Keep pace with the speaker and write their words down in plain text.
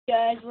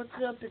Guys, what's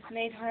up? It's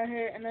Nate Hart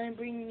here, and I'm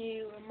bringing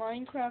you a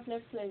Minecraft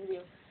Let's Play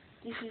video.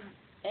 This is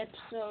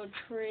episode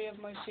 3 of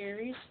my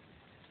series,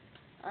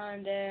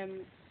 and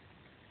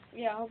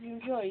yeah, I hope you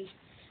enjoy.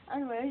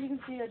 Anyway, as you can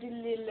see, I did a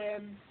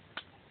little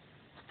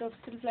stuff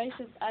to the place.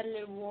 I've added a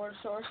little water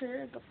source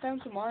here. I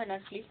found some iron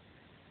actually.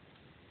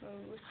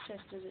 Which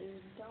chest is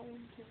it? That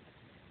one?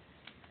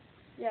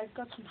 Yeah, I've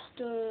got some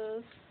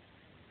stuff.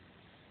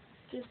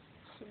 Just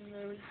some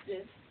little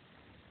stuff.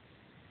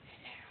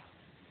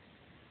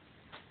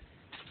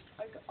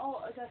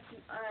 I got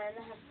some iron.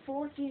 I have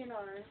 14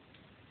 iron.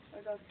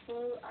 I got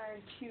full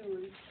iron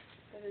tools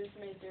that I just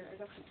made there. I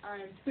got some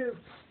iron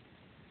boots.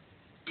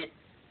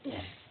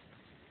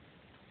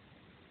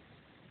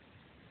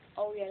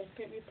 Oh yeah, it's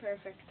gonna be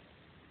perfect.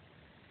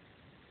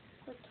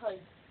 Quite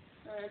tight.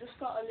 I just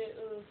got a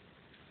little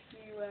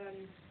few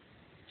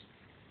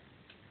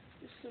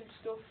just some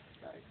stuff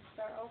that I can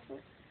start off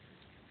with.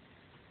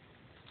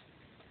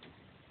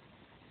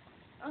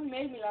 I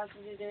made my last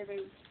video there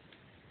about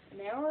an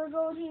hour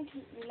ago, I think.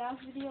 My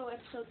last video,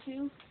 episode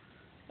 2.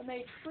 I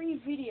made 3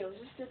 videos.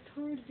 This is the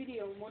 3rd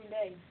video in one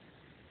day.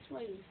 It's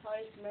my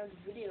highest amount of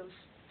videos.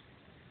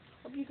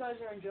 Hope you guys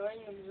are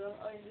enjoying them as well.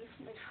 This is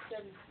my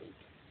 7th week.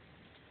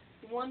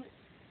 The one,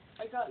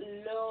 I got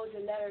loads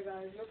of leather,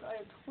 guys. Look, I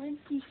have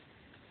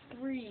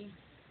 23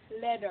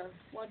 leather.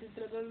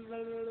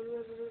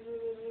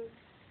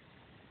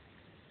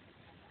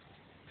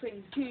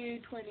 22,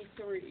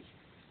 23.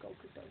 Go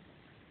put those.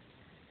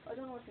 I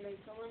don't know what to make.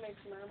 I'm gonna make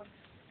some armor.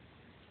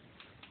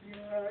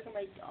 Yeah, I can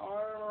make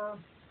armor.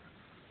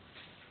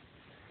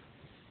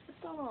 I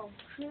don't know.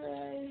 Should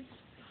I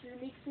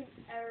make some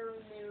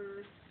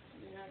armor?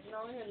 Yeah, no,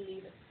 I'm gonna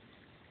leave it.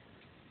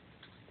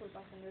 Put it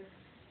back in there.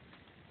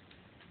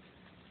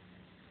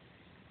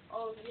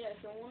 Oh yeah,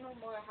 so one of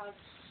my have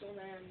some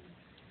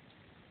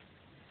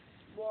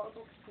water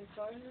buckets and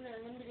signs in there.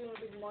 I'm gonna be doing a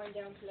big mine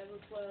down to level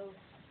 12,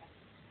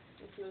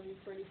 which will be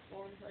pretty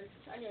fun. Right?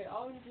 Anyway,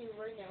 all I'm gonna do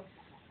right now,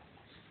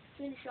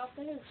 finish off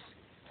the house.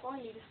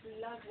 Finally, this is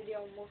the last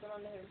video I'm working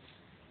on the house.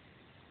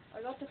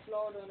 I got the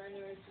floor done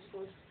anyway, which is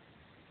good.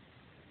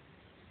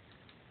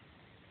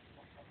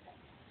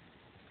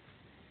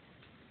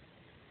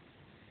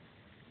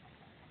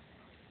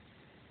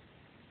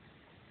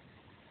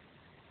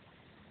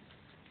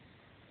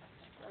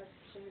 Start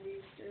some of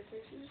these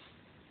staircases.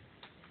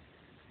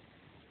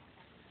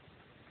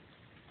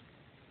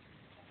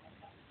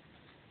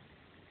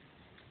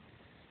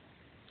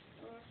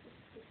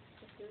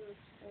 Let's do this.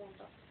 I want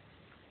that.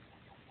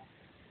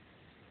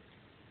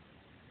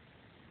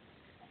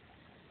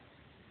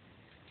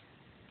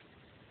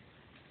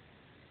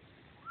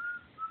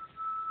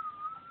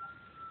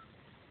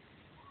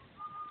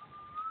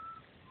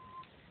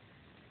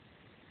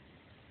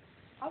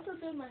 After I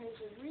build my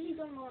house, I really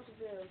don't know what to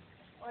build.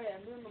 Oh yeah,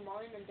 I'm doing the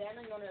mine, and then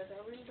I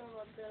really don't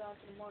know what to build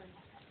after the mine.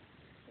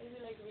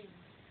 Maybe like I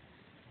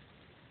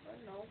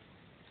don't know.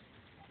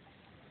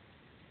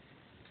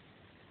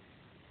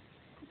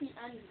 Could be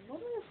anything.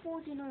 What are the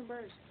 49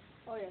 birds?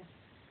 Oh yeah,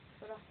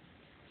 forgot.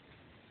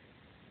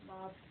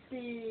 My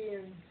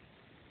beam.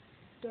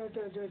 Dun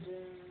dun dun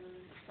dun.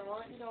 Come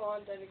on, you know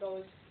what? Then it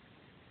goes.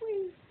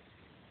 Whee!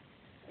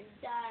 And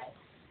that.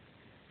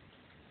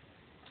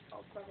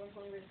 Oh crap, I'm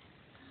hungry.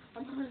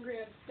 I'm hungry,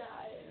 I'm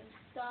dying, I'm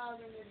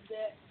starving to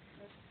death.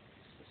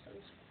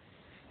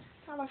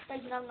 How much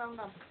steak? Nom nom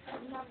nom.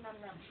 Nom nom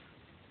nom.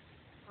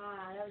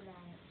 Ah, that was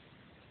nice.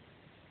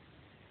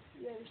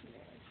 Yeah, it was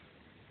nice.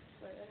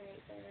 Wait,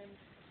 anyway,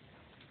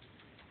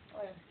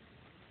 oh yeah.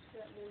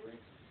 That lure.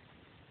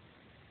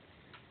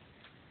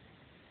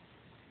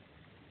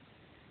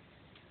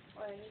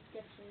 Oh, I need to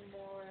get some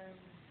more,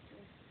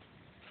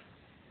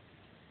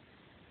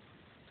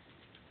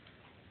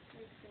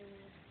 make some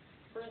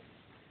brick.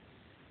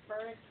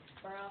 Bro.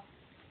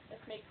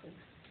 Let's make some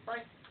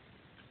brick.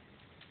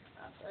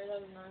 Sorry, that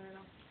was not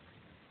enough.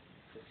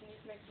 Just need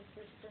to make some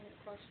fish bring it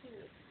across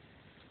here.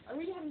 I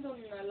really haven't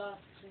done a lot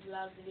since the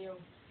last video.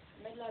 I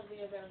made the last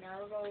video about an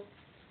hour ago.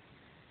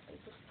 I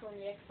just turned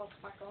the Xbox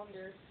back on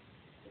there.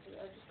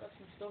 I just got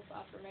some stuff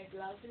after I made the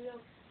last video.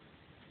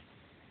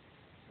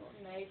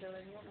 Nothing major,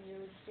 like nothing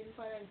new. Didn't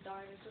find any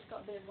diamonds, just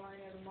got a bit of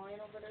iron out of mine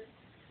over there.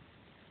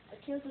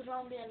 I killed the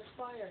zombie and the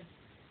spider.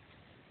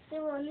 They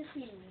were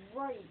literally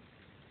right.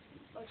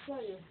 I'll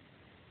show you.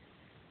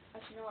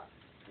 Actually not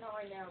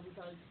right now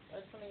because I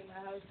was putting my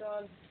house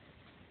done.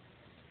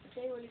 But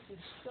they were literally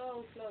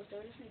so close. They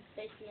were literally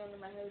basically under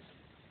my house.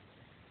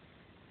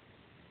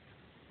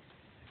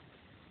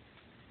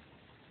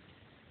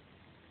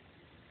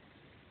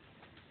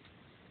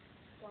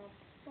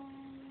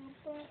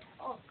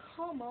 Oh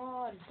come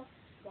on! Stop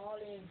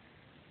falling.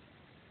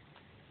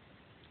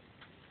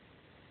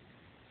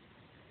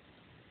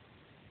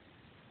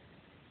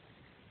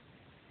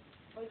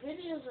 My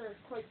videos are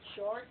quite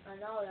short, I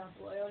know that,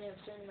 but I only have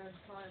a certain amount of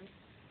time.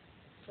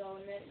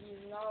 So you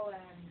know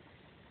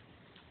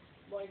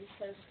why this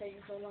house is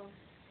taking so long.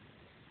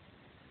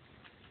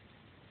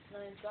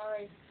 And I'm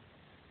sorry.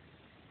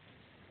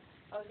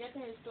 I'll get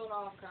things done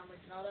off camera,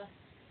 you know that?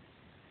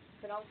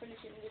 But I'm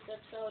finishing this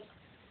episode.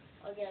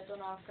 I'll get it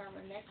done off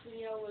camera. Next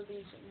video will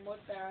be something much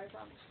better, I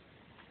promise.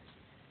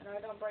 And I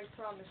don't break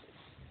promises.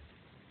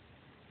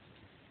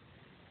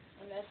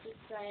 Unless it's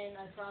saying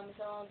I promise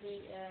I won't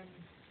eat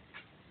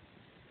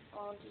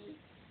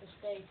the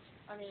steak.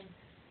 I mean,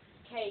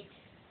 cake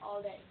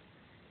all day.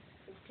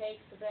 Because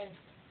cake's the best.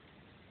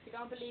 If you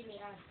don't believe me,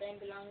 ask Ben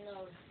Belong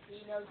knows. He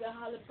knows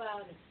all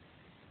about it.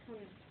 One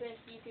of the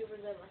best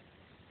YouTubers ever.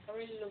 I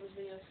really love his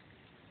videos.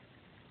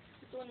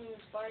 He's the one who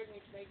inspired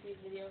me to make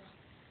these videos.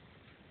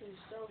 He's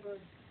so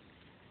good.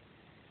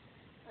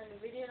 And the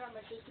video that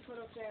my sister put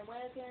up saying,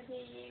 welcome to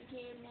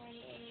YouTube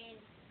Nation.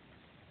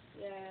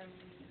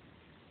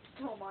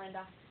 Don't mind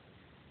that.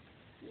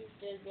 He's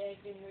just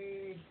acting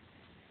weird.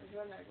 It's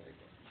not that weird.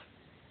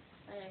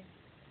 Anyway.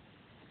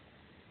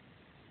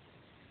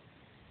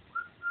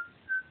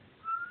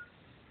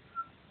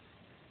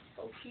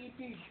 Oh,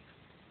 sheepy.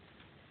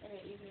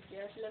 Anyway, even if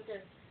you're actually out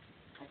there.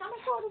 I got my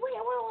sword away.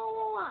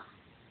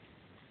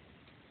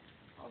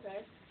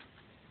 Okay.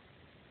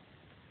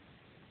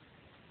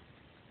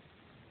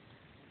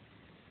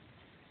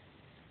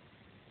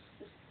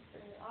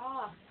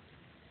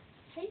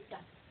 Hate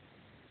that.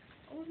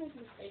 I always make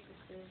mistakes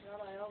with this,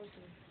 not I always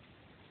do.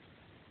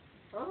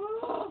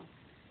 Oh!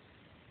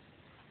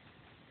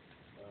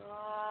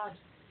 God.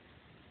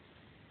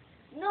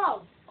 No!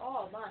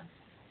 Oh, man.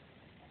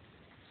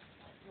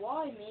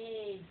 Why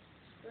me?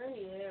 Screw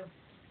you.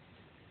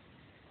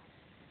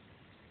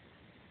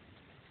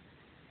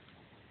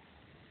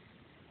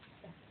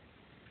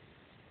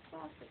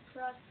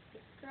 Cross.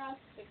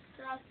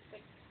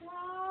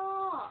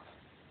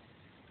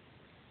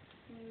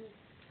 2,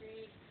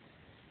 3.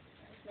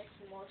 Let's make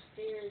some more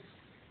stairs.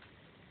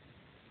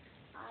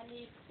 I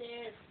need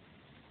stairs.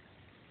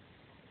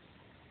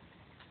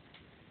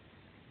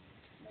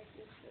 Make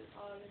this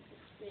all into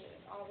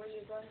stairs. Oh, where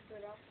you going for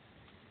that?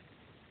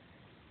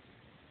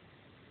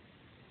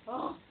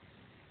 Oh!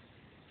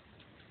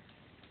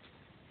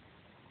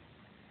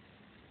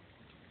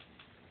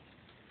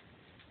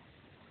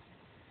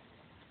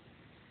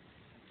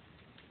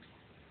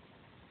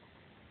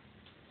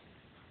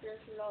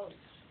 There's loads.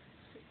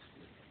 60.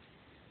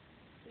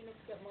 You need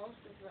to get most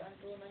of it and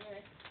do them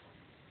anyway.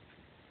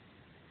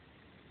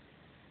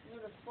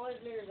 Another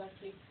 5 layers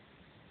actually.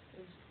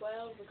 There's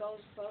 12, it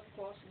goes 12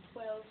 across, and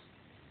 12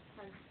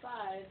 times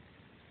 5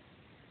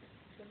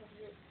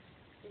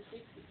 is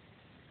 60.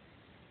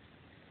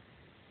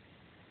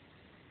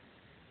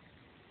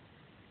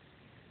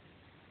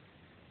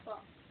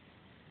 But,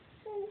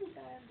 oh,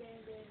 damn.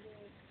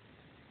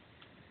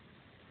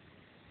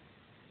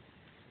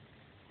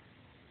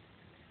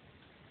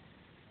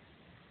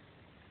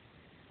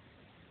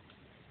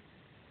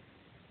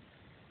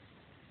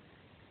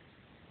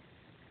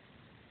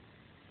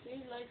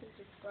 Please like and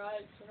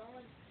subscribe. So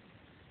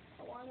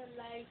I want to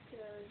like,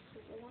 because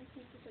I want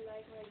people to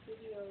like my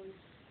videos.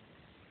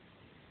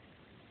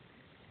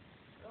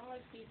 I don't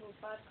like people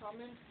bad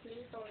comments.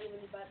 Please don't leave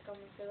any bad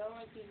comments. Because I don't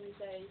like people who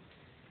say,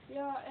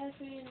 you're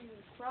effing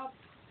crap.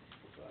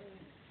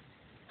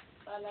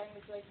 Bad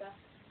language like that.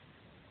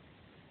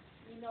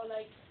 You know,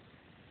 like,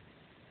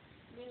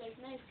 be like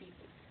nice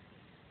people.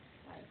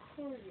 I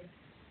encourage you.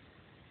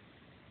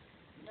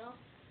 You know?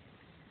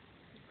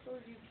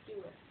 Encourage you to do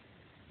it.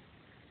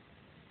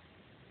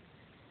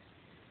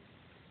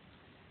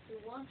 If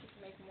you wanted to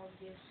make more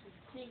videos, you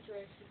think you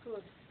actually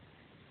could.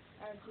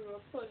 And you are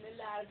putting a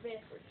lot of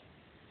effort.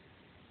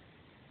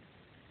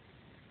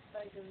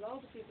 Like, there's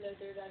loads of people out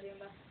there that are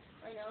doing that.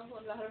 I know,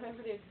 a lot of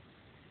effort in.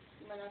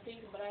 You might not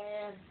think it, but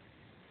I am.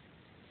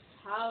 This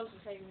house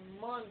is taking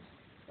months.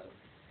 So,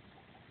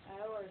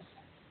 hours.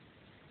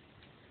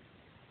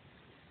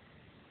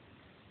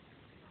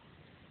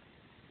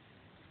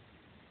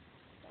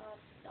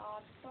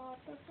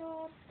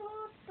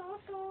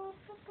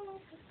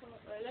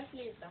 Right, let's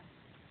leave that.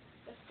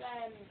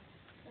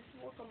 Let's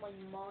work on my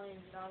mind,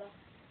 Nada.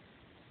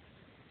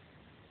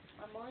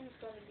 My mind is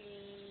gonna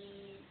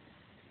be...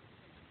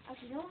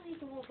 Actually, no, I need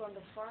to work on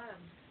the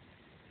farm.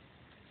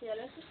 So yeah,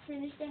 let's just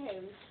finish the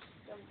house.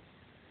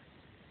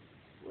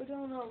 We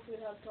don't know if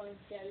we'll have time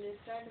to get let's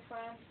start the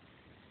farm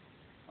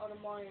or the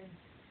mine.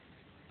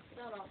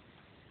 We don't know.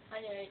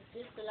 Anyway,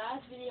 this is the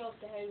last video of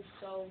the house,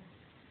 so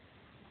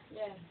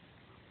yeah.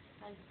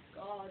 Thank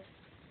God.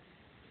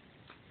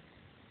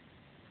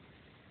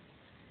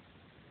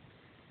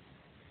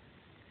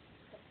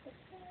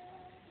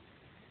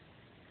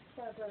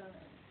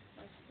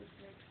 Let's just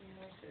make some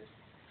more stairs.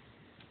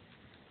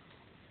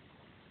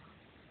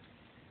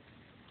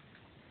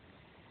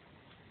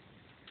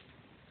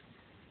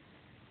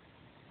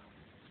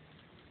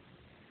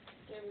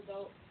 There we go.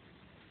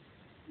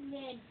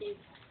 Plenty.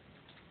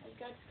 I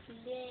got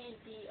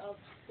plenty of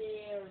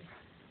stairs.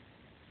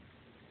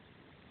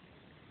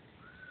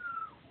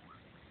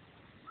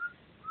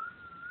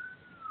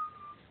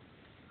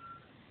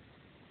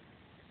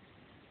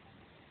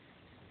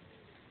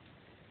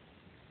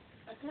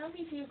 And tell me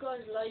if you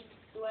guys like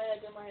the way I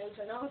do my house.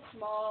 I know it's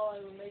small, I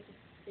will make it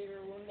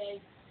bigger one day.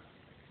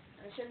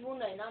 And I said one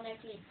day, not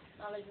next week.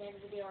 Not like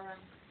next video or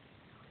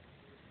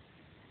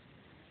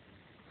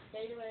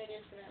stay the way it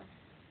is for now.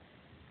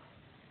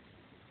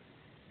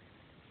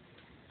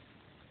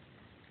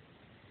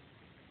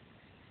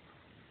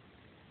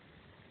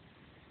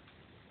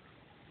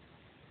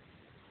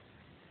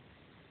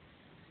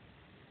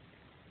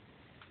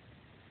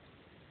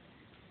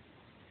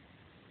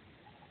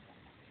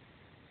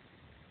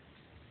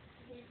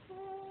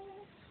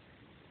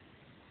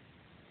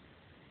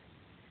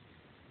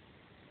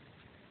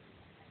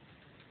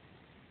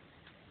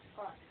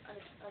 Alright,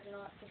 I do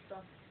not just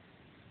drop.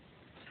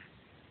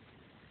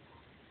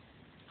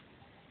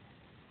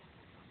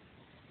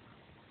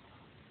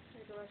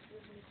 Take the rest of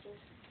this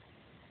mixtures.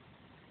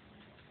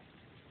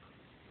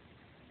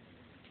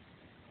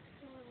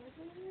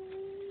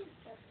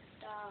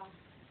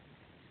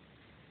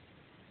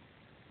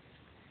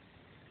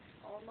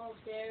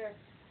 Almost there.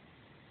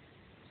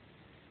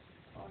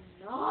 Oh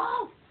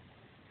no!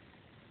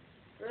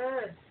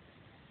 Urgh.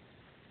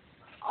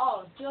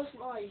 Oh, just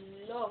my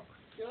luck.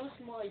 Just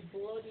my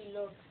bloody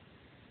luck.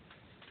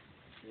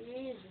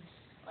 Jesus.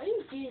 I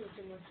use Jesus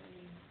too much, I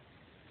mean.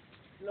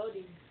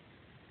 Bloody.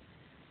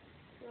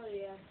 Bloody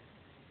hell.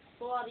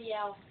 Bloody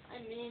hell.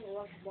 I mean,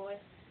 lucky boy.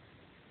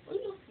 I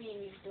love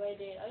being used the way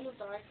they did. I love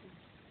their accent.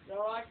 Their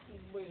accent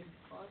is weird.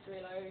 Oh, it's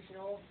real Irish, you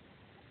know.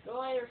 They're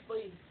Irish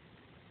boys.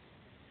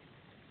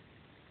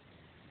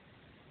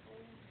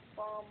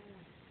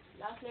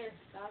 Last layer.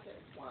 1,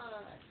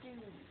 2,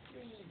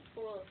 3,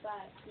 4, 5,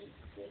 6,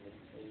 7,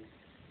 8.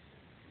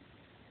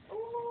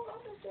 Oh,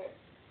 almost there.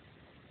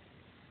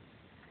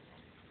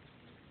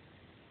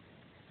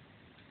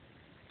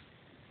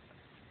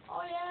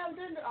 Oh yeah, I'm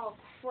doing it. Oh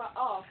crap.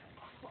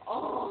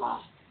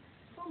 Oh,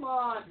 come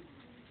on.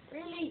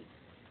 Really?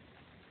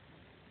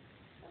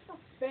 That's not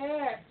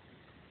fair.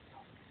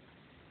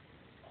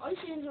 I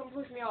seen someone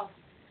push me off.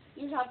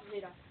 You just have to see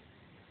that.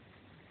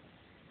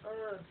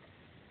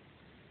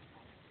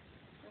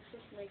 Let's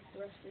just make the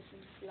rest of this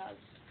into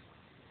slabs.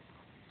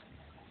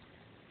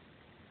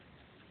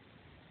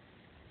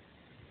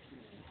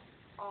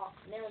 Oh,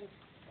 now it's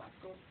back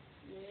up.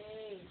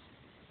 Yay.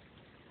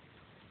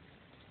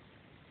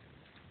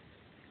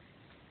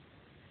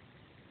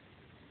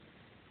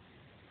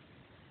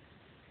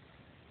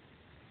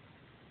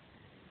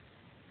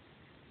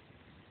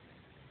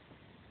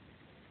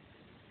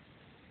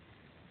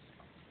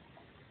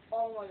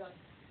 Oh my god.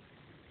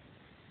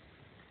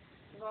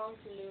 Wrong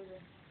to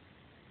loser.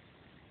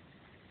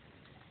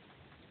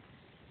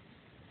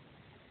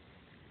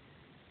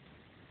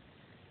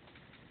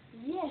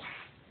 Yes!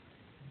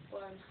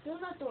 But I'm still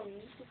not done.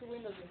 You stick the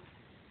windows in.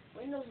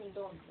 Windows and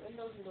done.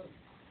 Windows and done.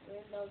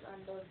 Windows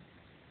and done.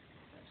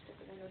 Let's stick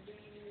a window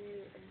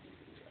here and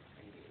here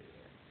and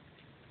here.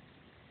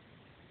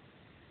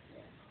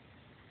 Yeah.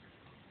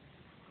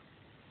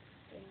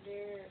 And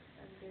there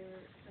and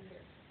there and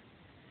there.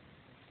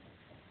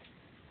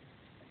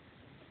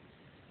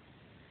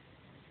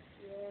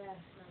 Yeah,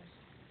 nice.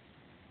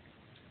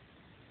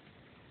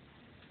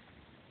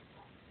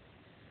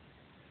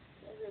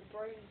 There's a bit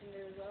brains in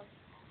there as well.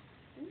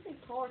 You think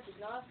torches,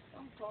 not?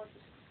 I'm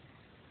torches.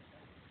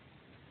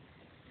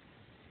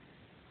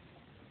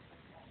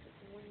 Stick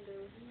a window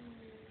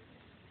here.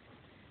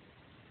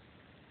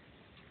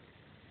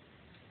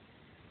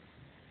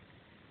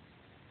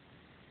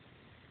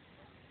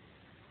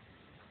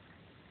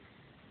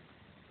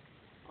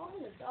 Oh,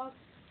 the dog.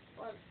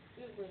 Well,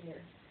 you go in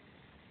here.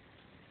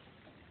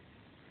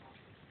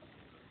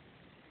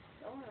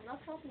 Oh, I'm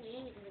not talking to you.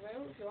 You can come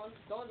out if you want. The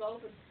door's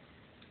open.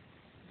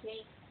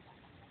 Okay.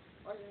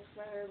 I was going to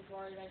smell her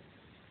before I like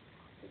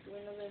stick the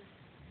windows in.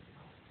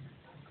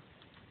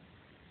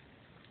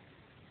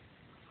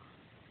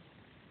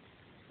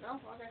 No?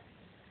 Okay.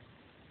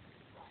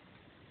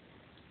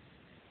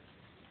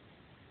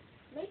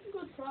 Making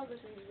good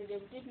progress in this video.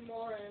 We did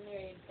more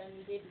anyway than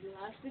we did in the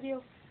last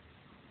video,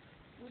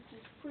 which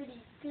is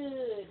pretty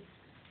good.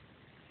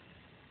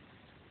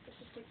 Let's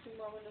just stick 2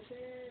 more windows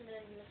here and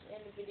then let's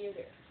end the video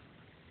there.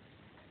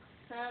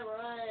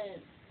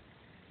 Alright.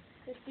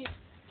 Let's do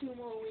 2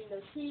 more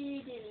windows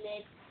here, then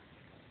let's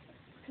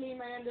clean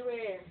my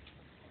underwear.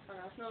 Oh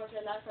no, it's not what I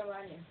said last time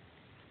on you.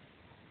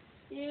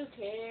 Who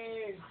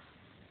cares?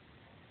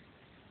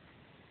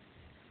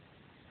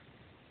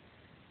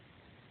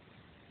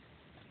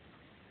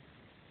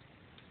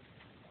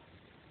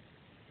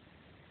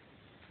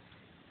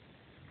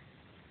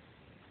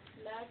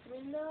 Last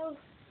window.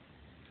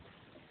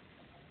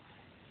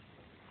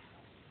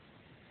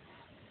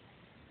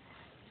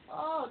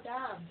 Oh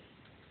damn.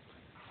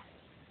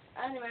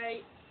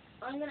 Anyway,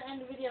 I'm gonna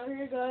end the video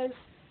here guys,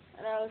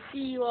 and I'll see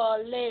you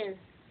all later.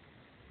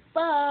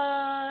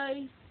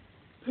 Bye!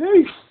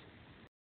 Peace!